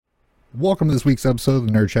Welcome to this week's episode of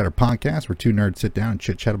the Nerd Chatter Podcast, where two nerds sit down and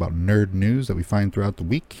chit-chat about nerd news that we find throughout the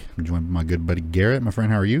week. I'm joined by my good buddy Garrett. My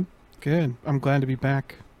friend, how are you? Good. I'm glad to be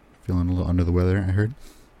back. Feeling a little under the weather, I heard?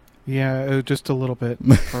 Yeah, just a little bit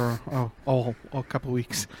for a couple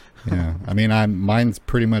weeks. Yeah, I mean, mine's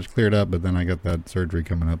pretty much cleared up, but then I got that surgery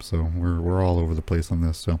coming up, so we're all over the place on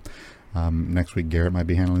this. So next week, Garrett might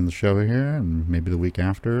be handling the show here, and maybe the week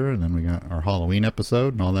after, and then we got our Halloween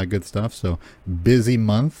episode and all that good stuff. So busy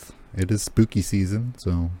month. It is spooky season,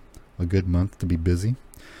 so a good month to be busy.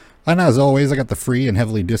 And as always, I got the free and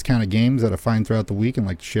heavily discounted games that I find throughout the week and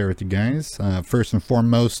like to share with you guys. First and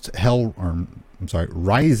foremost,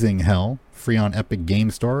 Rising Hell, free on Epic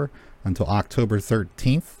Game Store until October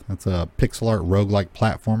 13th. That's a pixel art roguelike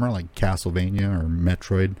platformer like Castlevania or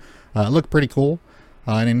Metroid. Looked pretty cool.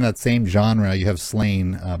 And in that same genre, you have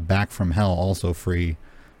Slain, Back from Hell, also free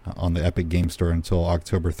on the Epic Game Store until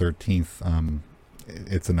October 13th.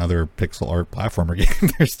 It's another pixel art platformer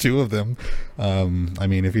game. There's two of them. I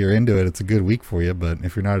mean, if you're into it, it's a good week for you. But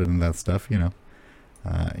if you're not into that stuff,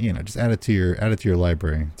 just add it to your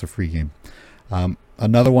library. It's a free game.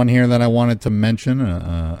 Another one here that I wanted to mention,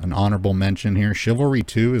 an honorable mention here. Chivalry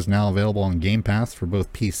 2 is now available on Game Pass for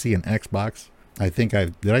both PC and Xbox.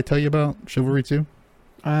 Did I tell you about Chivalry 2?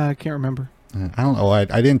 I can't remember. I don't know. I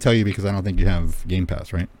didn't tell you because I don't think you have Game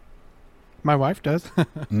Pass, right? My wife does.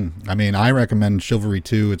 I mean, I recommend Chivalry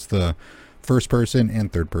 2. It's the first person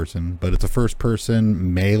and third person, but it's a first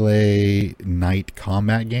person melee knight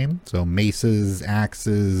combat game. So maces,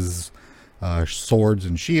 axes, swords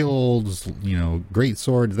and shields, great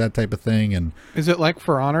swords, that type of thing. And is it like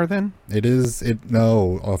For Honor then? It is.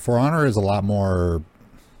 No, For Honor is a lot more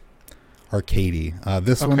arcadey.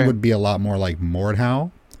 This one would be a lot more like Mordhau.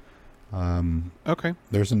 Okay.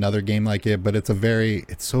 There's another game like it, but it's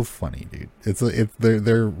so funny, dude.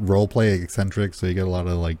 They're role play eccentric, so you get a lot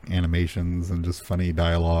of like animations and just funny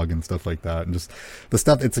dialogue and stuff like that, and just the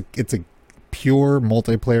stuff. It's a pure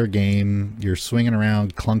multiplayer game. You're swinging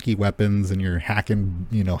around clunky weapons and you're hacking,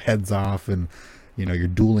 heads off, and you're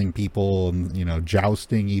dueling people and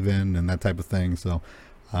jousting even and that type of thing. So,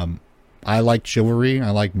 I liked Chivalry.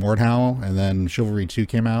 I liked Mordhau, and then Chivalry 2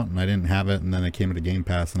 came out, and I didn't have it, and then it came into Game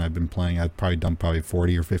Pass, and I've been playing. I've probably dumped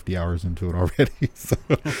 40 or 50 hours into it already. So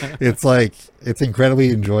it's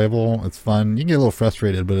incredibly enjoyable. It's fun. You can get a little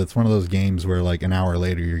frustrated, but it's one of those games where like an hour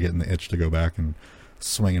later you're getting the itch to go back and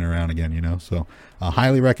swinging around again. So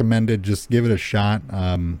highly recommended. Just give it a shot.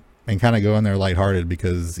 And kind of go in there lighthearted,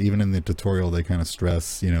 because even in the tutorial they kind of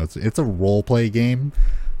stress, it's a role play game.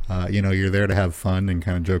 You're there to have fun and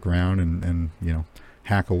kind of joke around and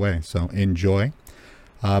hack away. So enjoy.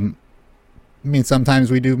 I mean,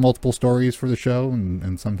 sometimes we do multiple stories for the show,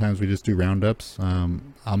 and sometimes we just do roundups.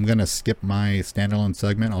 I'm going to skip my standalone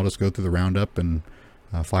segment. I'll just go through the roundup and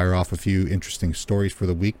fire off a few interesting stories for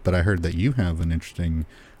the week. But I heard that you have an interesting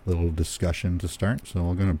little discussion to start, so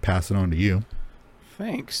I'm going to pass it on to you.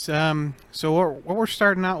 Thanks. So what we're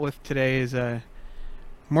starting out with today is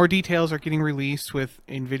more details are getting released with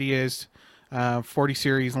NVIDIA's 40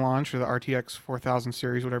 series launch, or the RTX 4000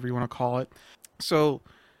 series, whatever you want to call it. So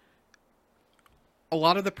a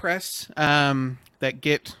lot of the press that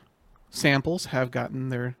get samples have gotten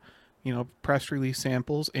their, press release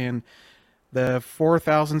samples, and the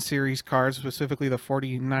 4000 series cards, specifically the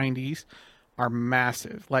 4090s, are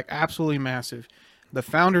massive, like absolutely massive. The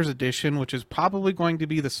Founders Edition, which is probably going to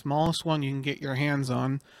be the smallest one you can get your hands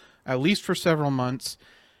on, at least for several months,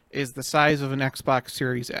 is the size of an Xbox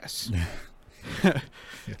Series S. So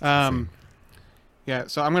I'm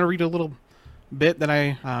going to read a little bit that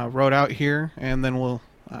I wrote out here, and then we'll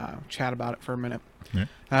chat about it for a minute. Yeah.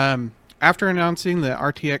 After announcing the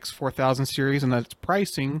RTX 4000 series and that its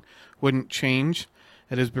pricing wouldn't change,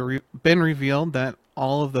 it has been revealed that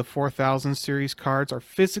all of the 4000 series cards are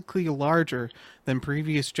physically larger than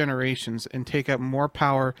previous generations and take up more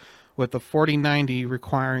power, with the 4090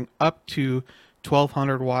 requiring up to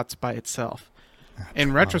 1200 watts by itself.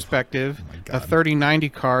 In retrospective, a 3090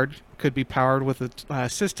 card could be powered with a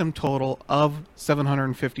system total of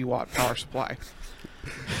 750 watt power supply.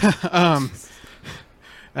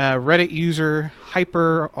 Reddit user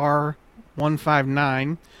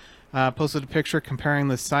HyperR159 posted a picture comparing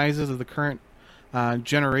the sizes of the current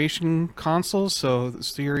generation consoles, so the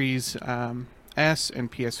Series S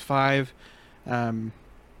and PS5,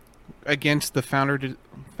 against the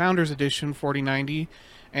Founders Edition 4090,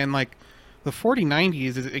 and like the 4090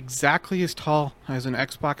 is exactly as tall as an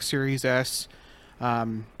Xbox Series S. I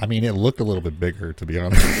mean, it looked a little bit bigger, to be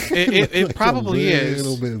honest. It like probably is a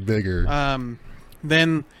little bit bigger.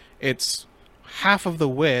 Then it's half of the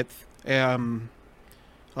width,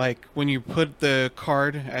 Like when you put the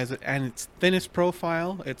card and its thinnest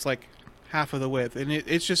profile, it's like half of the width, and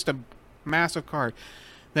it's just a massive card.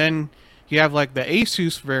 Then you have like the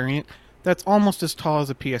Asus variant that's almost as tall as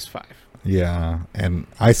a PS5. Yeah, and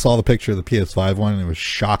I saw the picture of the PS5 one, and it was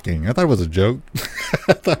shocking. I thought it was a joke.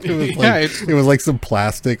 I thought it was like it was like some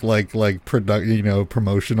plastic, promotional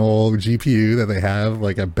GPU that they have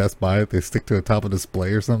like at Best Buy that they stick to the top of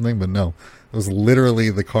display or something. But no, it was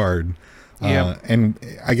literally the card. Yeah, and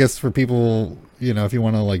I guess for people, if you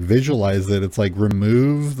want to like visualize it, it's like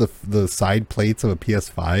remove the side plates of a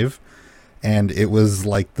PS5. And it was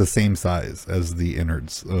like the same size as the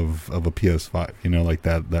innards of a PS5, like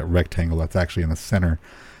that rectangle that's actually in the center.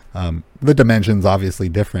 The dimensions obviously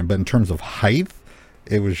different, but in terms of height,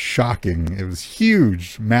 it was shocking. It was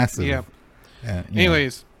huge, massive. Yeah.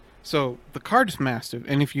 Anyways, so the card is massive,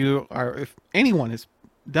 and if anyone is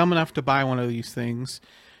dumb enough to buy one of these things,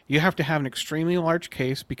 you have to have an extremely large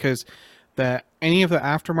case, because any of the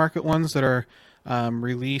aftermarket ones that are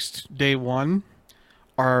released day one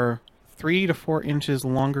are 3 to 4 inches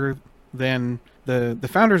longer than the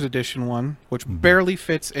Founders Edition one, which barely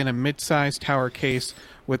fits in a mid-sized tower case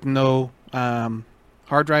with no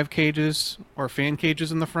hard drive cages or fan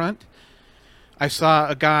cages in the front. I saw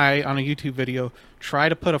a guy on a YouTube video try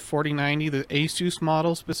to put a 4090, the Asus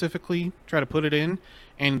model specifically, try to put it in,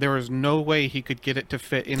 and there was no way he could get it to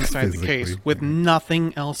fit inside the case with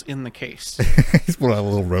nothing else in the case. He's put out a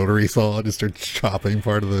little rotary saw and just start chopping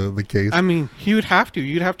part of the case. I mean, he would have to.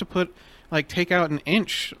 You'd have to take out an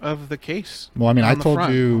inch of the case. Well, I mean, I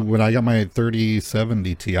told you when I got my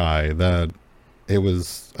 3070 Ti that it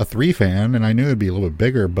was a 3-fan, and I knew it'd be a little bit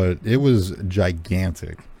bigger, but it was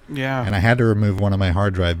gigantic. Yeah. And I had to remove one of my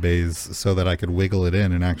hard drive bays so that I could wiggle it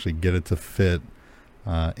in and actually get it to fit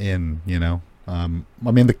in, I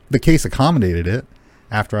mean, the case accommodated it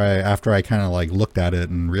after I kind of like looked at it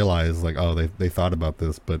and realized like, oh, they thought about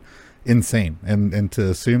this, but insane. And to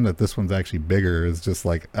assume that this one's actually bigger is just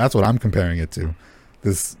like, that's what I'm comparing it to.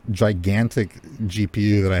 This gigantic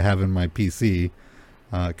GPU that I have in my PC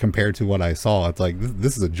compared to what I saw. It's like,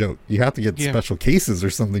 this is a joke. You have to get special cases or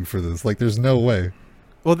something for this. Like, there's no way.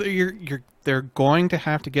 Well, they're going to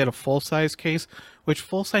have to get a full-size case, which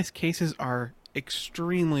full-size cases are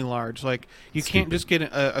extremely large. Like, you can't just get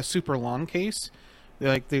a super long case.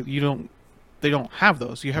 Like, they don't have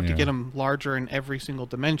those. You have to get them larger in every single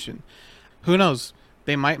dimension. Who knows?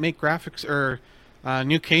 They might make graphics or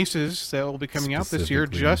new cases that will be coming out this year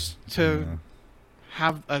just to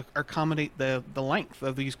accommodate the length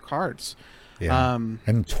of these cards. Yeah. And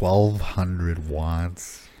 1,200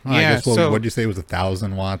 watts. Oh, yeah. I guess what did you say was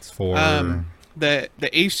 1,000 watts for? The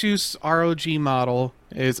Asus ROG model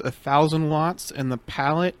is 1,000 watts, and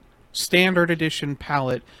the standard edition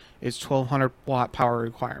palette is 1,200 watt power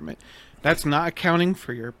requirement. That's not accounting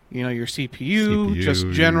for your CPU, just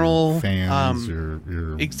general fans,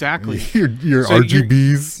 your exactly your so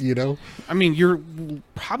RGBs. I mean, you're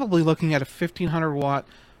probably looking at a 1,500 watt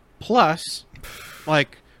plus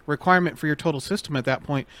like requirement for your total system at that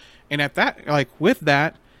point, and with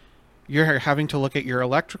that, you're having to look at your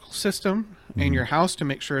electrical system and your house to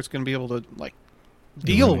make sure it's going to be able to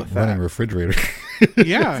deal with that. Running a refrigerator.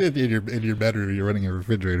 Yeah. in your bedroom, you're running a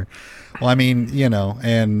refrigerator. Well, I mean,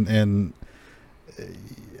 and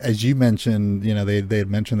as you mentioned, they had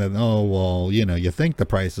mentioned that, oh, well, you think the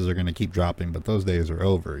prices are going to keep dropping, but those days are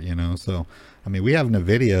over, So, I mean, we have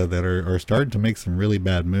NVIDIA that are starting to make some really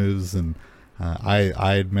bad moves, and I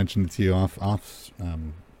had mentioned to you off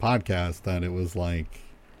podcast that it was like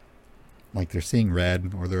they're seeing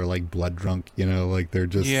red, or they're like blood drunk, like they're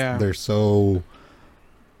just they're so,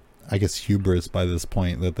 I guess, hubris by this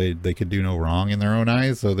point that they could do no wrong in their own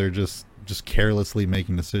eyes, so they're just carelessly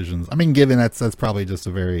making decisions. I mean, given that's probably just a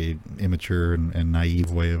very immature and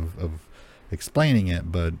naive way of explaining it,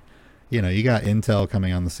 but you got Intel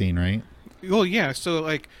coming on the scene, right? Well, yeah.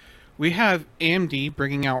 So we have AMD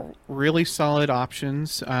bringing out really solid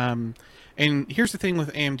options, and here's the thing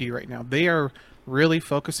with AMD right now: they are really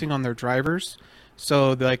focusing on their drivers.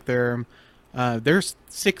 So there's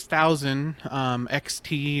 6000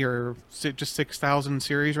 XT or just 6000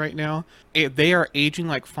 series right now. They are aging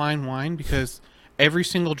like fine wine, because every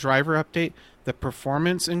single driver update, the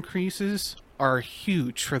performance increases are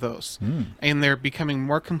huge for those, and they're becoming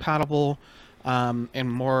more compatible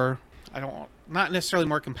and more, not necessarily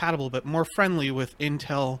more compatible, but more friendly with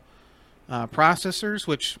Intel processors,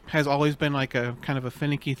 which has always been like a kind of a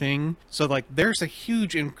finicky thing. So there's a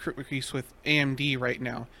huge increase with AMD right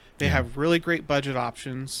now. They have really great budget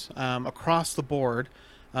options across the board.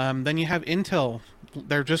 Then you have Intel.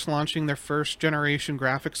 They're just launching their first generation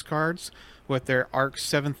graphics cards with their Arc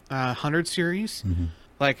 700 series.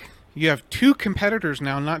 like you have two competitors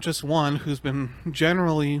now, not just one, who's been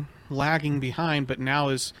generally lagging behind, but now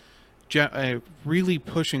is really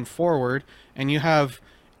pushing forward. And you have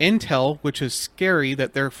Intel, which is scary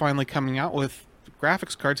that they're finally coming out with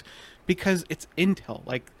graphics cards because it's Intel.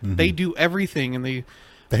 Like they do everything, and they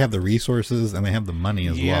have the resources and they have the money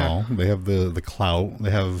as well. They have the clout.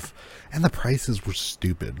 They have, and the prices were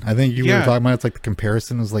stupid. I think you were talking about, it's like the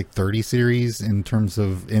comparison was like 30 series in terms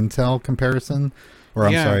of Intel comparison, or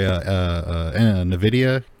I'm sorry,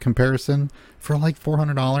 NVIDIA comparison for like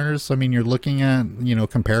 $400. I mean, you're looking at,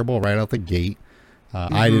 comparable right out the gate.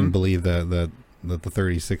 I didn't believe that the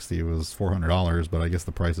 3060 was $400, but I guess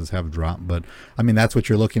the prices have dropped. But I mean, that's what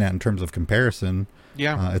you're looking at in terms of comparison.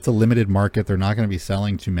 Yeah, it's a limited market. They're not going to be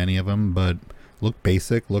selling too many of them, but look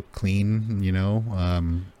basic, look clean,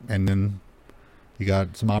 and then you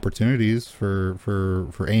got some opportunities for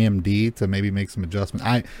AMD to maybe make some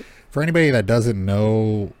adjustments. For anybody that doesn't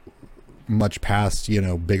know much past,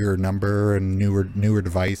 bigger number and newer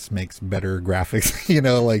device makes better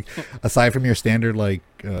graphics, like aside from your standard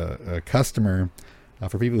customer,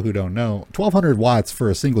 for people who don't know, 1200 watts for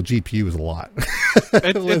a single GPU is a lot.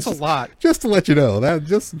 It's a lot. Just to let you know that,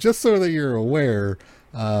 just so that you're aware,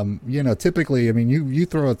 typically, I mean, you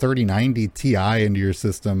throw a 3090 Ti into your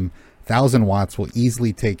system, 1000 watts will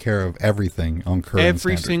easily take care of everything on current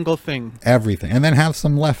Every standard. single thing. Everything. And then have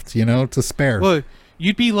some left, to spare. Well,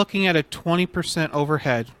 you'd be looking at a 20%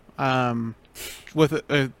 overhead with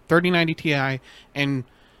a 3090 Ti and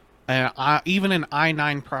even an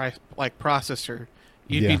i9 processor.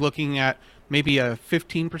 You'd be looking at maybe a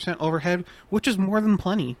 15% overhead, which is more than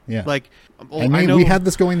plenty. Yeah. We had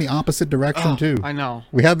this going the opposite direction too. I know.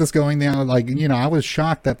 We had this going down, I was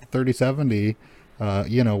shocked that the 3070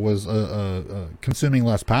 was consuming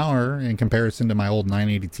less power in comparison to my old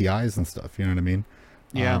 980 Ti's and stuff. You know what I mean?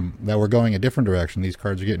 Yeah. That we're going a different direction. These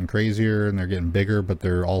cards are getting crazier and they're getting bigger, but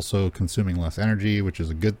they're also consuming less energy, which is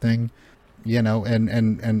a good thing.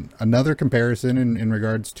 And another comparison in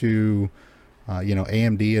regards to,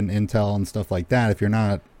 AMD and Intel and stuff like that.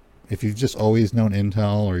 If you've just always known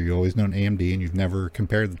Intel or you've always known AMD and you've never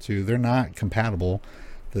compared the two, they're not compatible.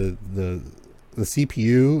 The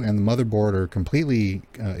CPU and the motherboard are completely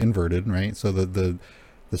inverted, right? So the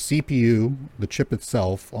CPU, the chip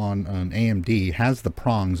itself on AMD has the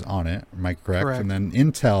prongs on it. Am I correct? Correct. And then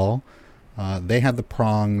Intel, they have the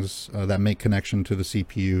prongs that make connection to the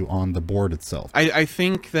CPU on the board itself. I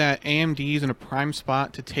think that AMD is in a prime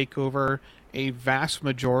spot to take over a vast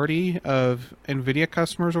majority of NVIDIA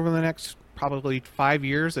customers over the next probably 5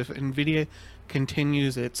 years if NVIDIA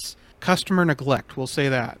continues its customer neglect. We'll say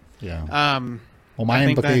that. Yeah. Well, my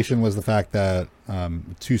implication was the fact that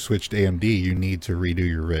to switch to AMD, you need to redo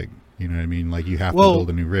your rig. You know what I mean? Like you have to build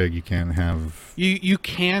a new rig. You can't have... You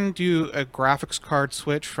can do a graphics card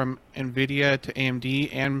switch from NVIDIA to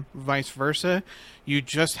AMD and vice versa. You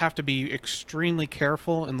just have to be extremely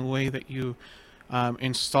careful in the way that you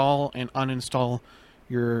install and uninstall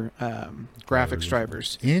your graphics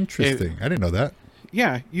drivers. Interesting. I didn't know that.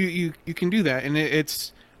 Yeah, you can do that. And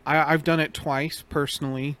I've done it twice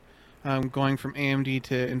personally, going from AMD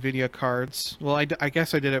to NVIDIA cards. Well, I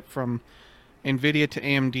guess I did it from NVIDIA to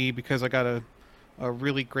AMD because I got a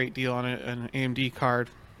really great deal on an AMD card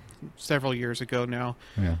several years ago now.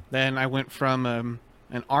 Yeah. Then I went from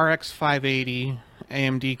an RX 580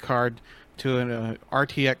 AMD card to an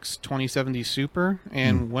RTX 2070 Super.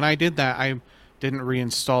 And when I did that, I didn't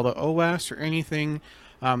reinstall the OS or anything.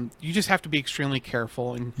 You just have to be extremely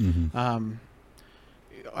careful. And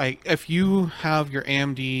if you have your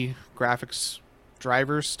AMD graphics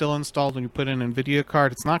drivers still installed when you put in an NVIDIA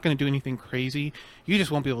card, it's not going to do anything crazy. You just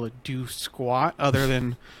won't be able to do squat other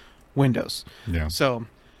than Windows. Yeah. So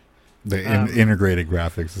the integrated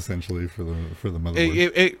graphics essentially for the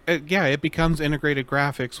motherboard. It becomes integrated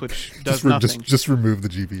graphics, which does nothing. Just remove the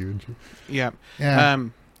GPU. Yeah. Yeah.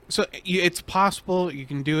 So it's possible you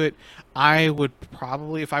can do it. I would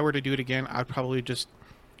probably, if I were to do it again, I'd probably just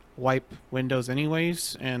wipe Windows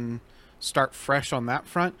anyways and start fresh on that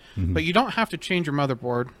front. But you don't have to change your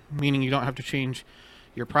motherboard, meaning you don't have to change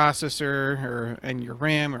your processor and your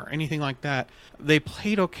RAM or anything like that. They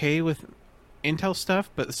played okay with Intel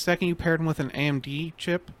stuff, but the second you paired them with an AMD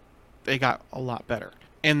chip, they got a lot better.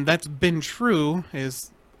 And that's been true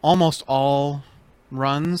is almost all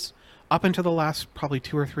runs up until the last probably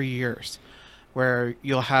 2 or 3 years, where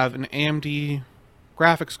you'll have an AMD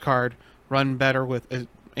graphics card run better with an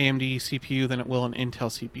AMD CPU than it will an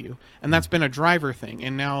Intel CPU. And that's been a driver thing.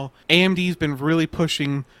 And now AMD's been really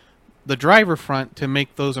pushing the driver front to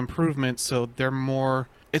make those improvements so they're more...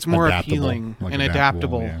 It's more adaptable, appealing and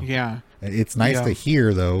adaptable. Yeah. It's nice Yeah. to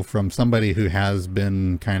hear, though, from somebody who has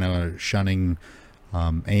been kind of shunning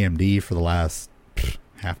AMD for the last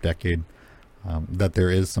half decade, that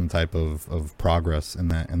there is some type of progress in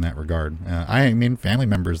that regard. I mean, family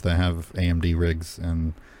members that have AMD rigs,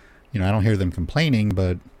 and I don't hear them complaining,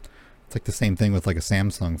 but it's like the same thing with like a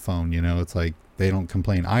Samsung phone. It's like they don't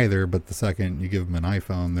complain either, but the second you give them an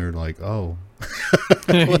iPhone, they're like, oh.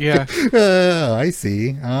 Yeah. I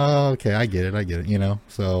see. Oh, okay, I get it.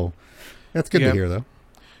 So that's good to hear, though.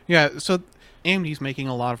 Yeah, so AMD's making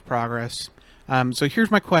a lot of progress. So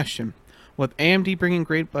here's my question. With AMD bringing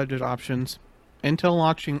great budget options, Intel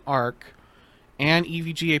launching Arc, and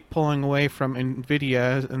EVGA pulling away from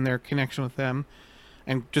NVIDIA and their connection with them,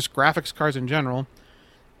 and just graphics cards in general,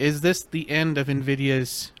 is this the end of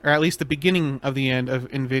NVIDIA's, or at least the beginning of the end of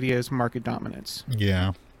NVIDIA's market dominance?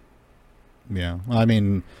 Yeah. Well, I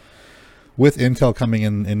mean, with Intel coming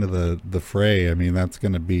into the fray, I mean, that's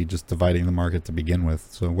going to be just dividing the market to begin with.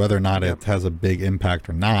 So whether or not it has a big impact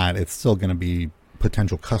or not, it's still going to be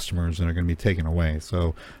potential customers that are going to be taken away.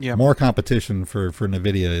 So more competition for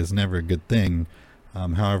NVIDIA is never a good thing.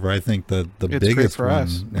 However, I think the biggest one,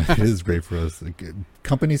 it is great for us.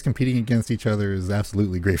 Companies competing against each other is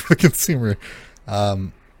absolutely great for the consumer.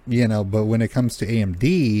 But when it comes to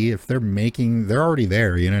AMD, if they're already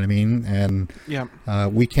there, you know what I mean?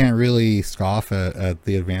 And we can't really scoff at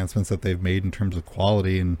the advancements that they've made in terms of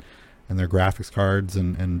quality and their graphics cards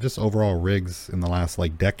and just overall rigs in the last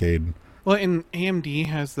decade. Well, and AMD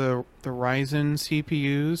has the Ryzen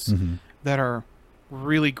CPUs that are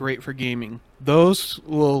really great for gaming. Those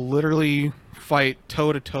will literally fight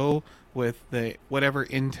toe to toe with the whatever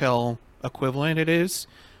Intel equivalent it is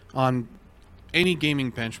on any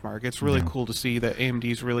gaming benchmark. It's really cool to see that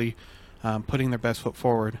AMD's really putting their best foot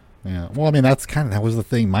forward. Yeah. Well, I mean, that was the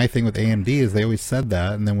thing. My thing with AMD is they always said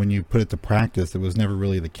that, and then when you put it to practice, it was never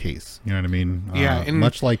really the case. You know what I mean? Yeah.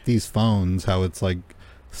 Much like these phones, how it's like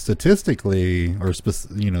statistically or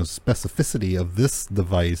specificity of this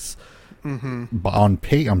device on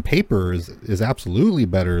paper is absolutely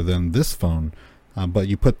better than this phone, but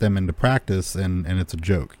you put them into practice and it's a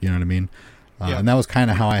joke. You know what I mean? And that was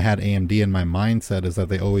kind of how I had AMD in my mindset, is that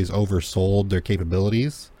they always oversold their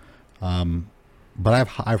capabilities. But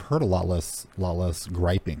I've heard a lot less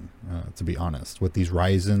griping, to be honest, with these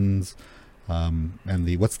Ryzens, and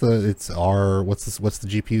the what's the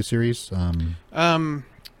GPU series?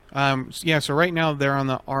 So right now they're on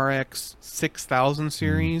the RX 6000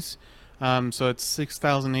 series. So it's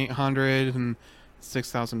 6800 and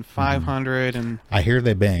 6500 and I hear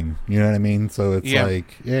they bang, you know what I mean? So it's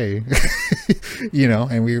like, yay.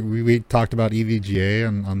 And we talked about EVGA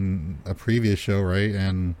on a previous show, right?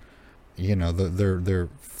 And their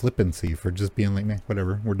flippancy for just being like, man,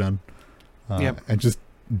 whatever, we're done. And just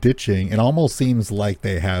ditching. It almost seems like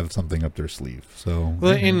they have something up their sleeve. So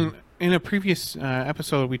in a previous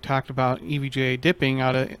episode, we talked about EVGA dipping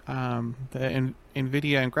out of the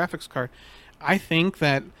NVIDIA and graphics card. I think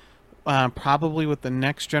that probably with the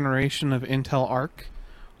next generation of Intel Arc,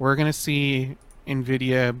 we're going to see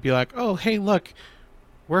NVIDIA be like, oh, hey, look,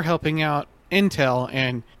 we're helping out Intel,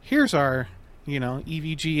 and here's our,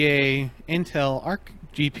 EVGA Intel Arc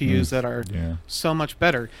GPUs that are so much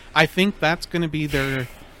better. I think that's going to be their,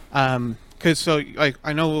 because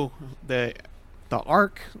I know the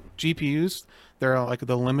Arc GPUs, they're like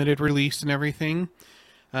the limited release and everything.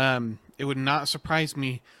 It would not surprise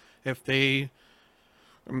me if they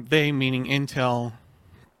meaning Intel,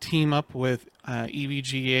 team up with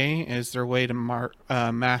EVGA as their way to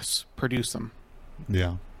mass produce them.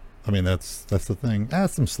 Yeah. I mean, that's the thing.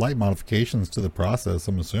 Some slight modifications to the process,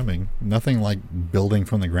 I'm assuming. Nothing like building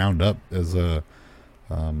from the ground up as a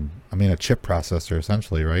chip processor,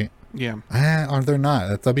 essentially, right? Yeah. Are there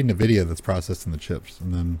not? That'd be NVIDIA that's processing the chips,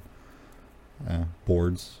 and then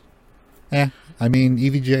boards. I mean,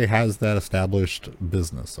 EVGA has that established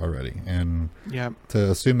business already, and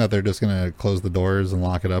to assume that they're just going to close the doors and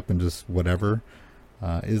lock it up and just whatever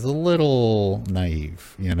is a little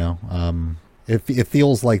naive, It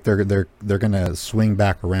feels like they're going to swing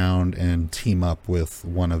back around and team up with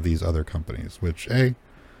one of these other companies, which, I'm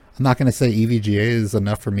not going to say EVGA is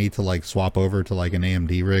enough for me to swap over to an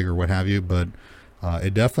AMD rig or what have you, but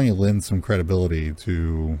it definitely lends some credibility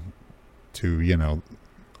to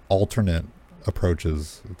alternate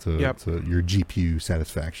approaches to your GPU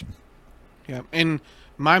satisfaction. Yeah, and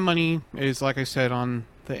my money is, like I said, on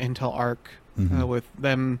the Intel Arc, with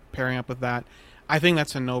them pairing up with that. I think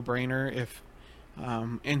that's a no-brainer if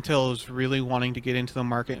Intel is really wanting to get into the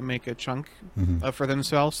market and make a chunk for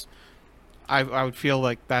themselves. I would feel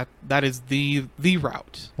like that is the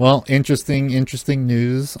route. Well, interesting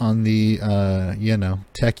news on the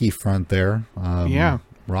techie front there. Yeah.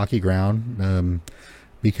 Rocky ground.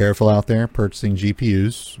 Be careful out there purchasing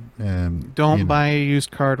GPUs. Don't buy a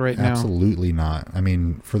used card right now. Absolutely not. I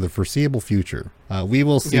mean, for the foreseeable future, we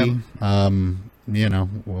will see. Yep.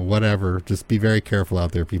 Whatever. Just be very careful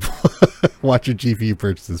out there, people. Watch your GPU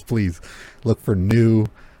purchases, please. Look for new,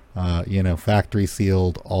 factory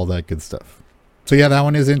sealed, all that good stuff. So yeah, that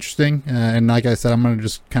one is interesting. And like I said, I'm going to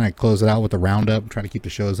just kind of close it out with a roundup. Try to keep the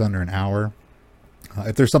shows under an hour.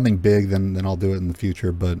 If there's something big, then I'll do it in the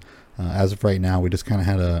future. But as of right now, we just kind of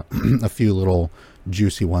had a few little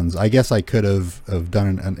juicy ones. I guess I could have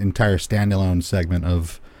done an entire standalone segment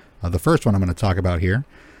of the first one I'm going to talk about here.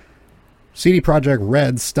 CD Projekt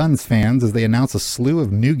Red stuns fans as they announce a slew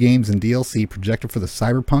of new games and DLC projected for the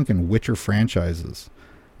Cyberpunk and Witcher franchises.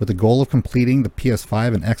 With the goal of completing the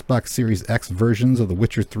PS5 and Xbox Series X versions of The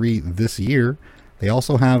Witcher 3 this year, they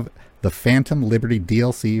also have the Phantom Liberty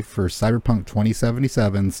DLC for Cyberpunk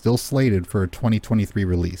 2077 still slated for a 2023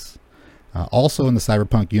 release. Also in the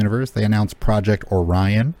Cyberpunk universe, they announced Project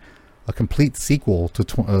Orion, a complete sequel to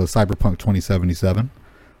Cyberpunk 2077.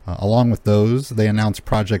 Along with those, they announced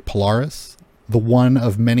Project Polaris, the one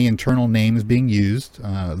of many internal names being used.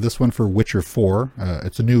 This one for Witcher 4.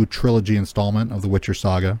 It's a new trilogy installment of the Witcher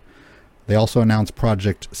saga. They also announced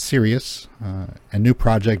Project Sirius, a new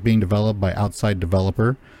project being developed by outside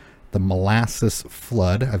developer, the Molasses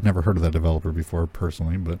Flood. I've never heard of that developer before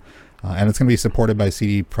personally, but and it's going to be supported by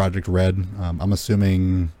CD Projekt Red. I'm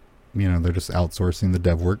assuming, they're just outsourcing the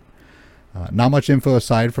dev work. Not much info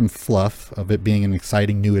aside from fluff of it being an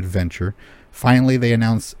exciting new adventure. Finally, they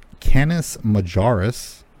announced Canis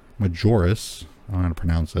Majoris, I don't know how to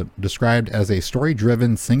pronounce it, described as a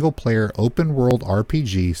story-driven, single-player, open-world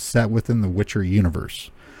RPG set within the Witcher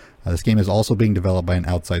universe. This game is also being developed by an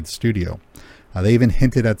outside studio. They even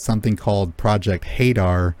hinted at something called Project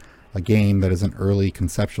Hadar, a game that is in early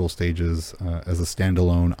conceptual stages as a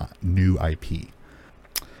standalone new IP.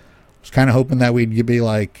 I was kind of hoping that we'd be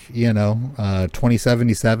like,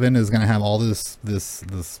 2077 is going to have all this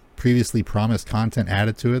previously promised content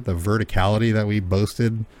added to it, the verticality that we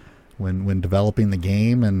boasted when developing the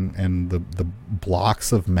game, and the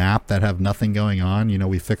blocks of map that have nothing going on.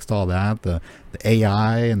 We fixed all that, the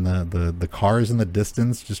AI and the cars in the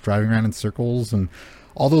distance just driving around in circles, and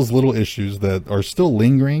all those little issues that are still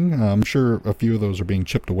lingering. I'm sure a few of those are being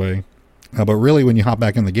chipped away. But really, when you hop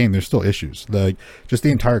back in the game, there's still issues. Just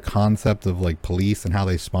the entire concept of police and how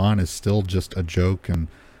they spawn is still just a joke, and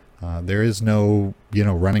there is no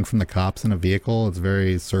running from the cops in a vehicle. It's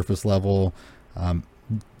very surface level.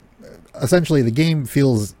 Essentially, the game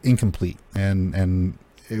feels incomplete, and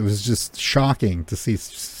it was just shocking to see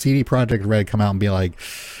CD Projekt Red come out and be like,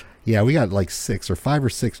 "Yeah, we got 5 or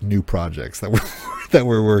 6 new projects that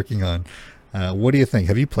we're working on." What do you think?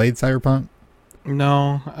 Have you played Cyberpunk?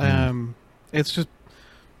 No. It's just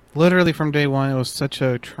literally from day one, it was such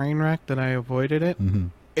a train wreck that I avoided it.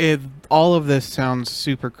 Mm-hmm. All of this sounds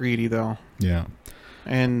super greedy, though. Yeah.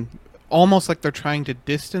 And almost like they're trying to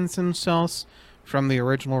distance themselves from the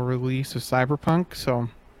original release of Cyberpunk. So.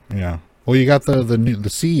 Yeah. Well, you got the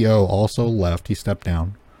CEO also left. He stepped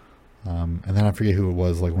down. And then I forget who it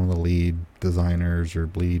was, one of the lead designers or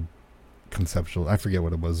lead conceptual. I forget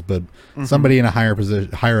what it was, but somebody in a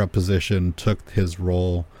higher up position took his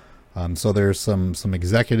role. So there's some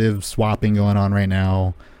executive swapping going on right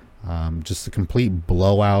now. Just a complete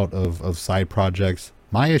blowout of side projects.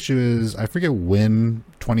 My issue is, I forget when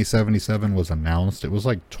 2077 was announced. It was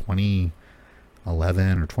 2011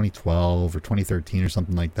 or 2012 or 2013 or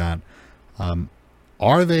something like that.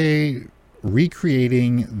 Are they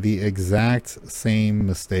recreating the exact same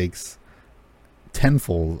mistakes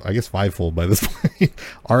tenfold, I guess fivefold by this point?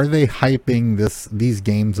 Are they hyping these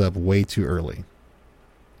games up way too early?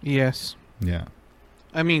 Yes. Yeah.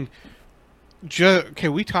 I mean, okay,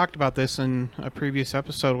 we talked about this in a previous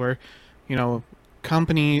episode where,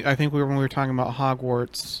 company, I think when we were talking about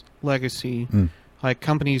Hogwarts Legacy,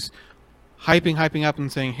 companies hyping up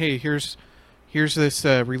and saying, hey, here's this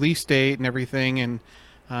release date and everything, and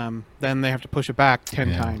then they have to push it back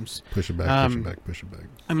 10 times. Push it back.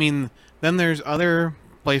 I mean, then there's other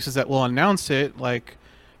places that will announce it,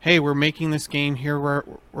 hey, we're making this game, here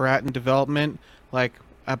we're at in development,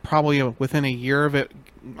 probably within a year of it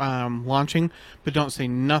launching, but don't say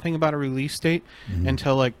nothing about a release date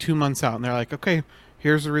until 2 months out. And they're like, okay,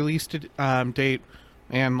 here's the release date,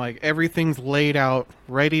 and everything's laid out,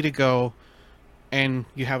 ready to go, and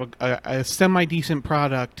you have a semi-decent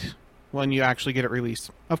product when you actually get it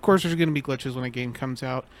released. Of course, there's going to be glitches when a game comes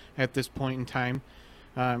out at this point in time,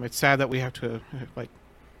 It's sad that we have to like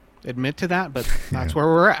admit to that, but that's Yeah. where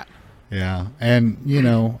we're at. Yeah. And,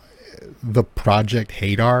 the Project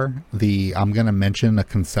Hadar, I'm going to mention a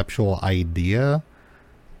conceptual idea,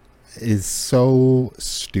 is so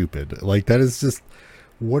stupid. Like, that is just,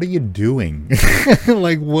 what are you doing?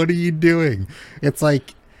 Like, what are you doing? It's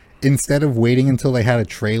like, instead of waiting until they had a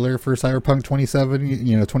trailer for Cyberpunk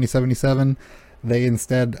 2077, they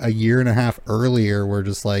instead, a year and a half earlier, were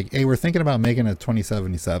just like, hey, we're thinking about making a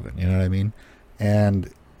 2077. You know what I mean?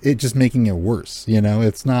 And it just making it worse.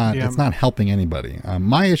 It's not helping anybody.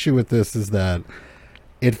 My issue with this is that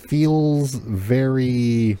it feels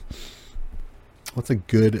very, what's a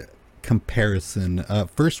good comparison?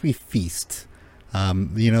 First we feast.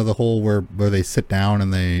 The whole where they sit down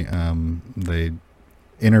and they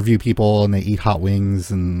interview people and they eat hot wings,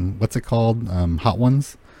 and what's it called? Hot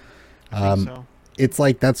ones. I think so. It's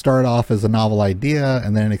like that started off as a novel idea,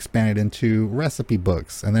 and then it expanded into recipe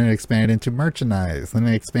books, and then it expanded into merchandise, then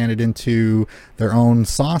it expanded into their own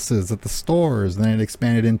sauces at the stores, and then it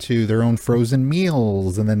expanded into their own frozen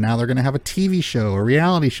meals, and then now they're going to have a TV show, a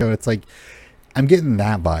reality show. It's like, I'm getting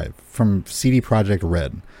that vibe from CD Projekt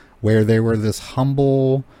Red, where they were this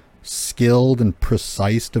humble, skilled, and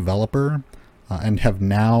precise developer, and have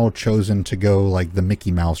now chosen to go like the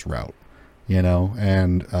Mickey Mouse route,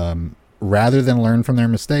 and rather than learn from their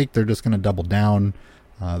mistake, they're just going to double down.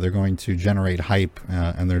 They're going to generate hype,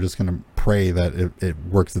 and they're just going to pray that it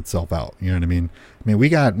works itself out. You know what I mean? We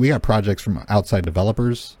got projects from outside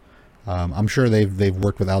developers. I'm sure they've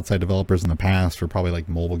worked with outside developers in the past for probably like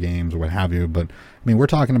mobile games or what have you. But we're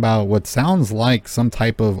talking about what sounds like some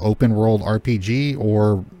type of open world RPG,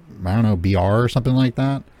 or I don't know, BR or something like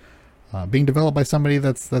that, being developed by somebody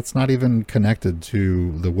that's not even connected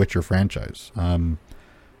to the Witcher franchise.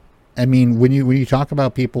 When you talk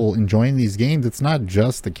about people enjoying these games, it's not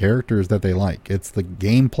just the characters that they like. It's the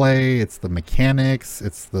gameplay, it's the mechanics,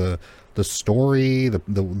 it's the story, the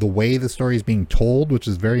way the story is being told, which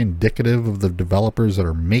is very indicative of the developers that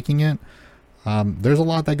are making it. There's a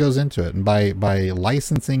lot that goes into it, and by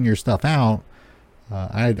licensing your stuff out,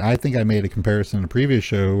 I think I made a comparison in a previous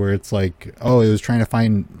show where it's like, oh, it was trying to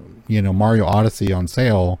find Mario Odyssey on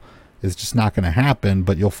sale. Is just not going to happen,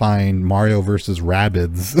 but you'll find Mario versus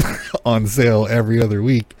Rabbids on sale every other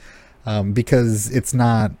week, because it's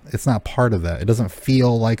not part of that. It doesn't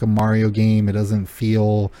feel like a Mario game. It doesn't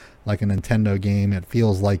feel like a Nintendo game. It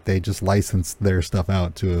feels like they just licensed their stuff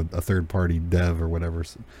out to a third party dev or whatever.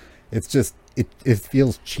 So it's just it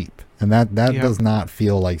feels cheap, and that does not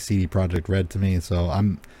feel like CD Projekt Red to me. So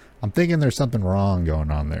I'm thinking there's something wrong going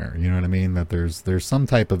on there. You know what I mean? That there's some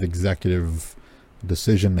type of executive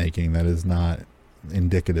decision making that is not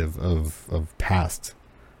indicative of past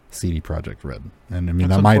CD Projekt Red, and That's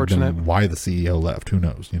that might have been why the CEO left. Who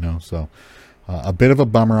knows? So a bit of a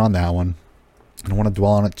bummer on that one. I don't want to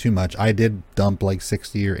dwell on it too much. I did dump like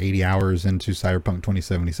 60 or 80 hours into Cyberpunk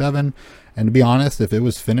 2077, and to be honest, if it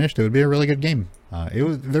was finished, it would be a really good game.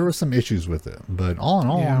 There were some issues with it, but all in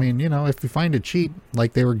all, if you find it cheap,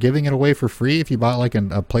 like they were giving it away for free if you bought like a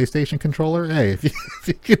PlayStation controller, hey,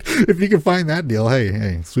 if you can find that deal,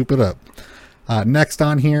 hey, swoop it up. Next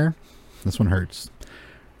on here, this one hurts.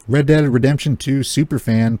 Red Dead Redemption 2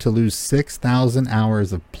 superfan to lose 6,000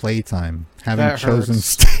 hours of playtime, having chosen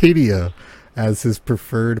Stadia as his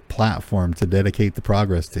preferred platform to dedicate the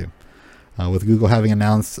progress to. With Google having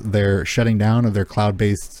announced their shutting down of their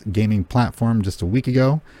cloud-based gaming platform just a week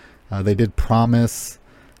ago, they did promise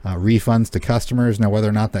refunds to customers. Now, whether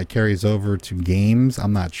or not that carries over to games,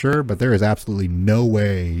 I'm not sure, but there is absolutely no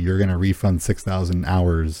way you're going to refund 6,000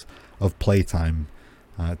 hours of playtime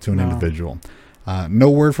to an individual. No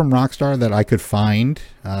word from Rockstar that I could find.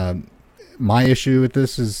 My issue with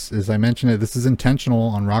this is, as I mentioned, this is intentional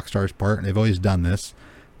on Rockstar's part, and they've always done this.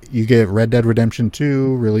 You get Red Dead Redemption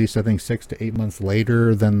 2 released, I think, 6 to 8 months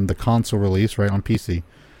later than the console release, right, on PC.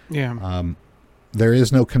 Yeah. There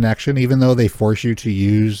is no connection, even though they force you to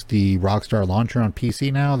use the Rockstar launcher on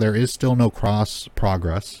PC now. There is still no cross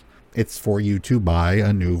progress. It's for you to buy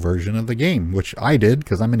a new version of the game, which I did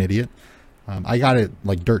because I'm an idiot. I got it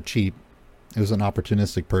like dirt cheap. It was an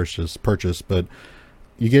opportunistic purchase, but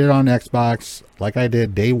you get it on Xbox, like I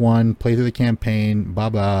did, day one, play through the campaign,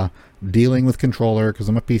 dealing with controller because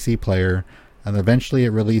I'm a PC player, and eventually it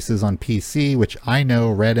releases on PC, which I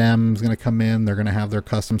know Red M is going to come in. They're going to have their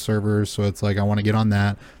custom servers, so it's like I want to get on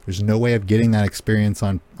that. There's no way of getting that experience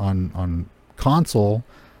on console.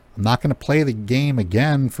 I'm not going to play the game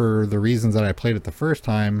again for the reasons that I played it the first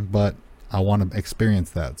time, but I want to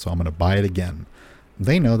experience that, so I'm going to buy it again.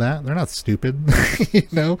 They know that. They're not stupid,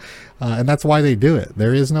 and that's why they do it.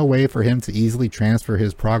 There is no way for him to easily transfer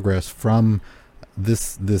his progress from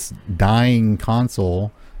this dying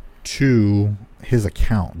console to his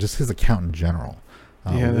account, just his account in general.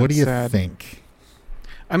 What do you think?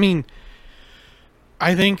 I mean,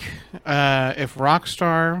 I think if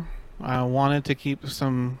Rockstar wanted to keep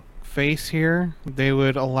some face here, they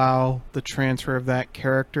would allow the transfer of that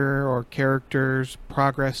character or characters'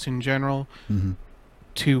 progress in general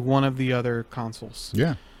to one of the other consoles.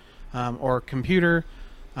 Yeah. Or computer.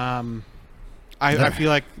 I feel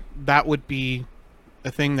like that would be a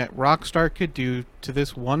thing that Rockstar could do to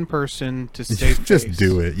this one person to save just face.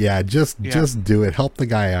 do it. Yeah, just do it. Help the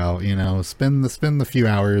guy out, you know. Spend the few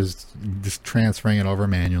hours just transferring it over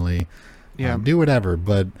manually. Yeah. Do whatever,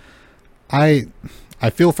 but I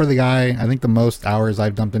feel for the guy. I think the most hours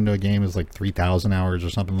I've dumped into a game is like 3,000 hours or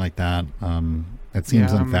something like that. It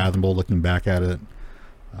seems unfathomable looking back at it.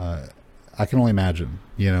 I can only imagine,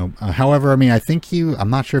 you know. However, I mean, I think I'm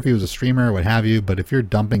not sure if he was a streamer or what have you, but if you're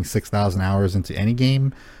dumping 6,000 hours into any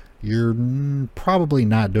game, you're probably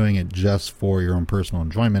not doing it just for your own personal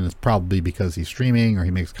enjoyment. It's probably because he's streaming or he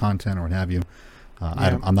makes content or what have you.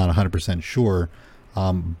 I'm not 100% sure.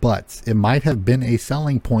 But it might have been a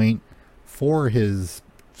selling point for his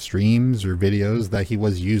streams or videos that he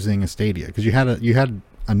was using a Stadia, because you had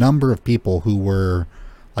a number of people who were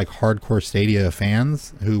like hardcore Stadia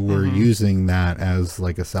fans who were using that as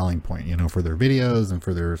like a selling point, you know, for their videos and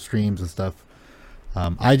for their streams and stuff.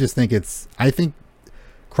 I think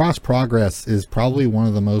cross progress is probably one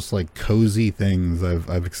of the most like cozy things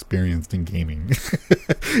I've experienced in gaming.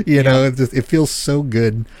 You know, it feels so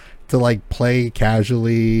good to like play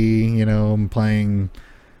casually, you know. I'm playing,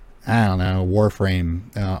 I don't know,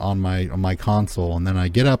 Warframe on my console, and then I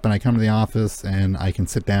get up and I come to the office and I can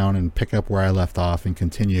sit down and pick up where I left off and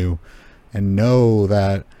continue, and know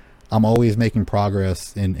that I'm always making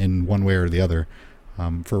progress in one way or the other.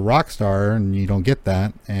 For Rockstar, and you don't get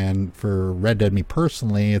that, and for Red Dead, me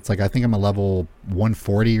personally, it's like I think I'm a level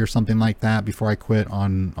 140 or something like that before I quit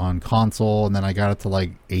on console, and then I got it to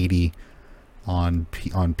like 80 on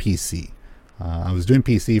PC. I was doing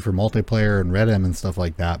PC for multiplayer and Redem and stuff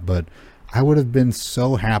like that, but I would have been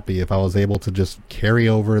so happy if I was able to just carry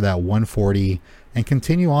over that 140 and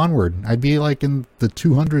continue onward. I'd be like in the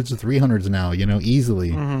 200s or 300s now, you know,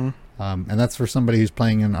 easily. And that's for somebody who's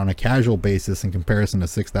playing on a casual basis in comparison to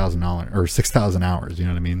 $6,000 or 6,000 hours. You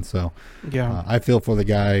know what I mean? So I feel for the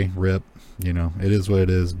guy. RIP. You know, it is what it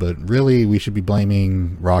is. But really, we should be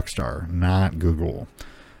blaming Rockstar, not Google.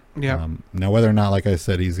 Yeah. Now, whether or not, like I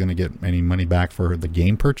said, he's going to get any money back for the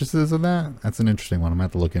game purchases of that's an interesting one. I'm going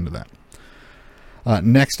to have to look into that.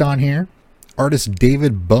 Next on here, artist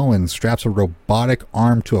David Bowen straps a robotic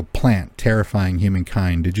arm to a plant, terrifying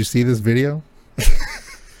humankind. Did you see this video?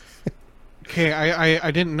 Okay,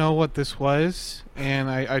 I didn't know what this was, and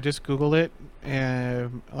I just Googled it,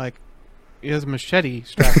 and like, it has a machete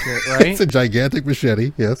strapped to it, right? It's a gigantic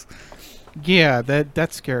machete, yes. Yeah,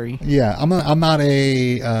 that's scary. Yeah, I'm not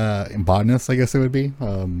a botanist, I guess it would be.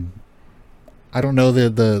 I don't know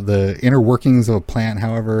the inner workings of a plant.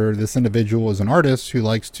 However, this individual is an artist who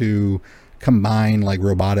likes to combine like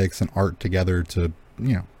robotics and art together to,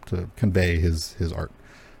 you know, to convey his art.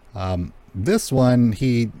 This one,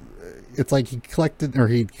 it's like he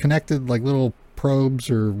connected like little probes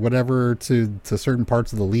or whatever to certain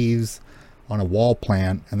parts of the leaves on a wall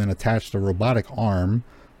plant, and then attached a robotic arm.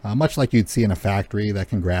 Much like you'd see in a factory that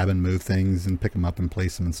can grab and move things and pick them up and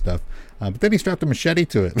place them and stuff. But then he strapped a machete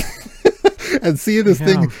to it. And seeing this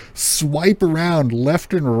thing swipe around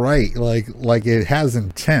left and right like it has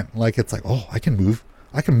intent. Like it's like, oh, I can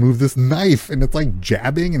move this knife. And it's like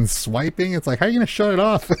jabbing and swiping. It's like, how are you going to shut it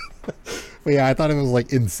off? But yeah, I thought it was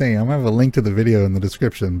like insane. I'm going to have a link to the video in the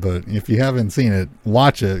description. But if you haven't seen it,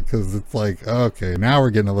 watch it, because it's like, okay, now we're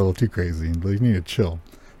getting a little too crazy. You need to chill.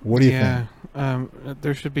 What do you think?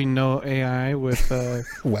 There should be no AI with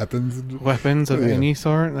weapons of any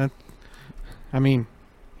sort. I mean,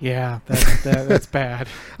 that's bad.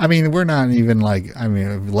 I mean, we're not even like,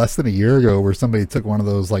 less than a year ago where somebody took one of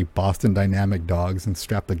those like Boston Dynamic dogs and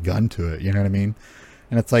strapped a gun to it. You know what I mean?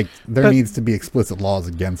 And it's like, there needs to be explicit laws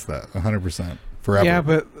against that 100% forever. Yeah,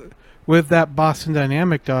 but with that Boston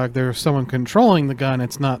Dynamic dog, there's someone controlling the gun.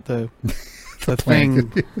 It's not the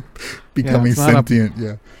thing becoming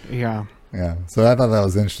sentient. Yeah. So I thought that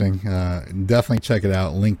was interesting. Definitely check it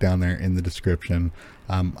out. Link down there in the description.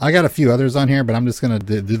 I got a few others on here, but I'm just going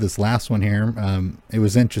to do this last one here. It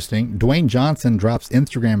was interesting. Dwayne Johnson drops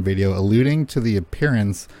Instagram video alluding to the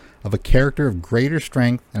appearance of a character of greater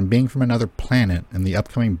strength and being from another planet in the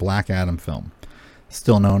upcoming Black Adam film.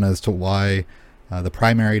 Still known as to why the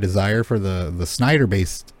primary desire for the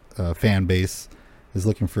Snyder-based fan base is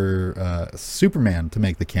looking for Superman to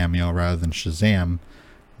make the cameo rather than Shazam.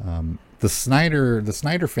 The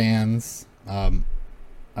Snyder fans.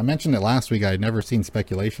 I mentioned it last week. I had never seen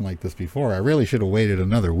speculation like this before. I really should have waited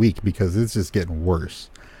another week because it's just getting worse.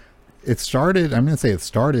 It started, I'm going to say it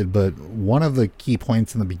started, but one of the key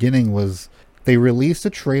points in the beginning was they released a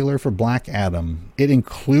trailer for Black Adam. It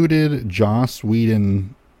included Joss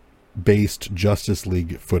Whedon-based Justice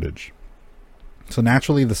League footage. So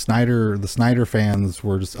naturally, the Snyder fans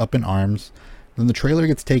were just up in arms. Then the trailer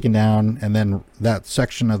gets taken down, and then that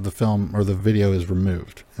section of the film or the video is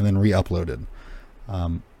removed and then re-uploaded.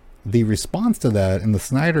 The response to that in the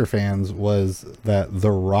Snyder fans was that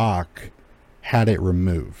The Rock had it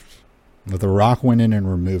removed. That The Rock went in and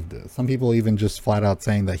removed it. Some people even just flat out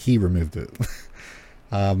saying that he removed it.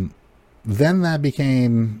 Then that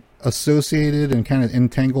became associated and kind of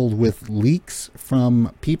entangled with leaks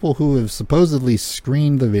from people who have supposedly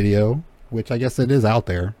screened the video, which I guess it is out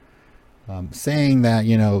there, saying that,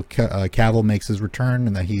 you know, Cavill makes his return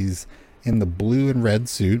and that he's in the blue and red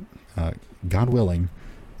suit, God willing.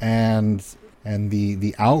 And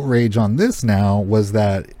the outrage on this now was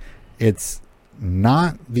that it's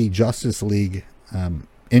not the Justice League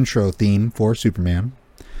intro theme for Superman,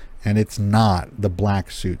 and it's not the black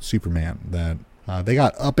suit Superman. That they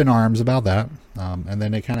got up in arms about that, and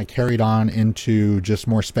then it kind of carried on into just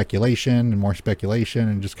more speculation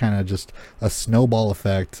and just kind of just a snowball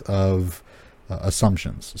effect of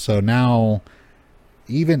assumptions. So now,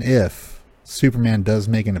 even if Superman does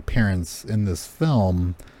make an appearance in this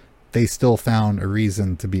film, they still found a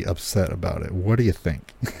reason to be upset about it. What do you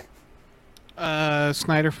think?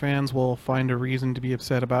 Snyder fans will find a reason to be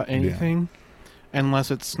upset about anything,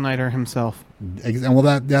 unless it's Snyder himself. And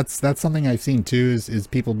well, that's something I've seen too. Is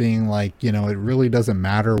people being like, you know, it really doesn't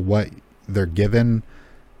matter what they're given.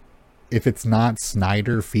 If it's not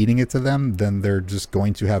Snyder feeding it to them, then they're just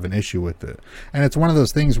going to have an issue with it. And it's one of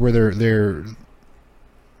those things where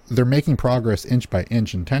they're making progress inch by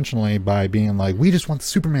inch intentionally by being like, we just want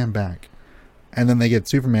Superman back. And then they get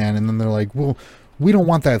Superman and then they're like, well, we don't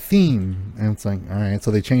want that theme. And it's like, all right.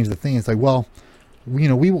 So they change the theme. It's like, well, you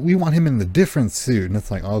know, we want him in the different suit. And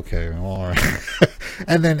it's like, okay, all right.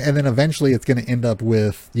 and then eventually it's going to end up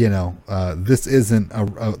with, you know, this isn't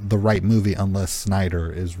the right movie unless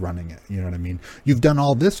Snyder is running it. You know what I mean? You've done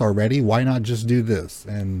all this already. Why not just do this?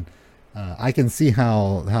 And I can see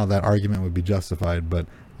how that argument would be justified, but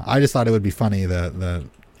I just thought it would be funny that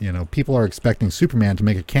you know, people are expecting Superman to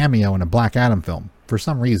make a cameo in a Black Adam film for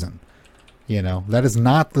some reason. You know, that is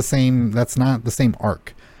not the same. That's not the same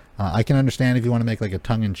arc. I can understand if you want to make like a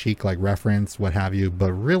tongue-in-cheek like reference, what have you,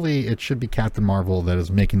 but really it should be Captain Marvel that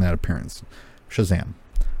is making that appearance. Shazam.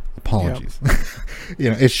 Apologies. Yep. You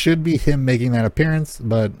know, it should be him making that appearance,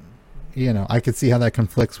 but you know, I could see how that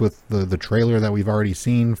conflicts with the trailer that we've already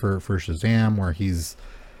seen for Shazam, where he's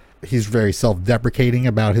very self-deprecating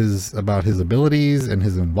about his abilities and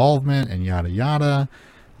his involvement and yada yada.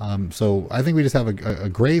 So I think we just have a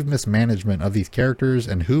grave mismanagement of these characters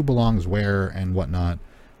and who belongs where and whatnot.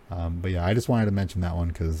 But yeah, I just wanted to mention that one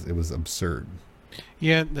because it was absurd.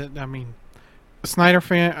 Yeah, I mean, Snyder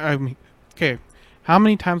fan. I mean, okay, how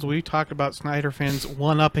many times have we talked about Snyder fans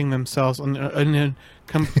one-upping themselves in a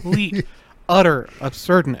complete, utter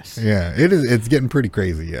absurdness? Yeah, it is. It's getting pretty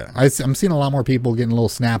crazy. Yeah, I'm seeing a lot more people getting a little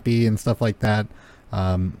snappy and stuff like that.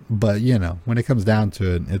 But you know, when it comes down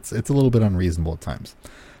to it, it's a little bit unreasonable at times.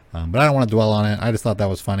 But I don't want to dwell on it. I just thought that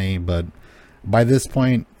was funny. But by this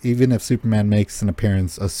point, even if Superman makes an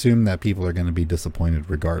appearance, assume that people are going to be disappointed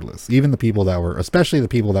regardless. Even the people that were, especially the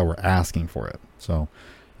people that were asking for it. So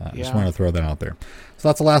just wanted to throw that out there. So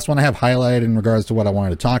that's the last one I have highlighted in regards to what I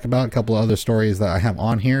wanted to talk about. A couple of other stories that I have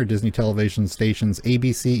on here. Disney television stations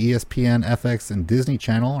ABC, ESPN, FX, and Disney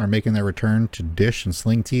Channel are making their return to Dish and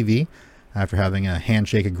Sling TV after having a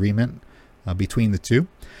handshake agreement between the two.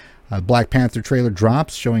 Black Panther trailer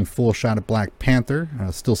drops showing full shot of Black Panther.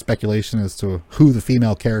 Still speculation as to who the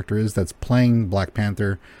female character is that's playing Black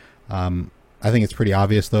Panther. I think it's pretty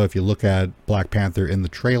obvious, though, if you look at Black Panther in the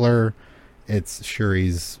trailer, it's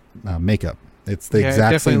Shuri's makeup. It's the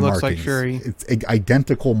exact same markings. Like Shuri. It's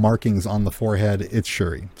identical markings on the forehead. It's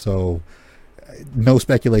Shuri. So no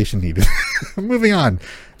speculation needed. Moving on.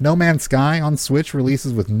 No Man's Sky on Switch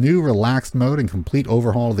releases with new relaxed mode and complete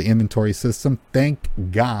overhaul of the inventory system. Thank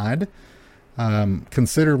God.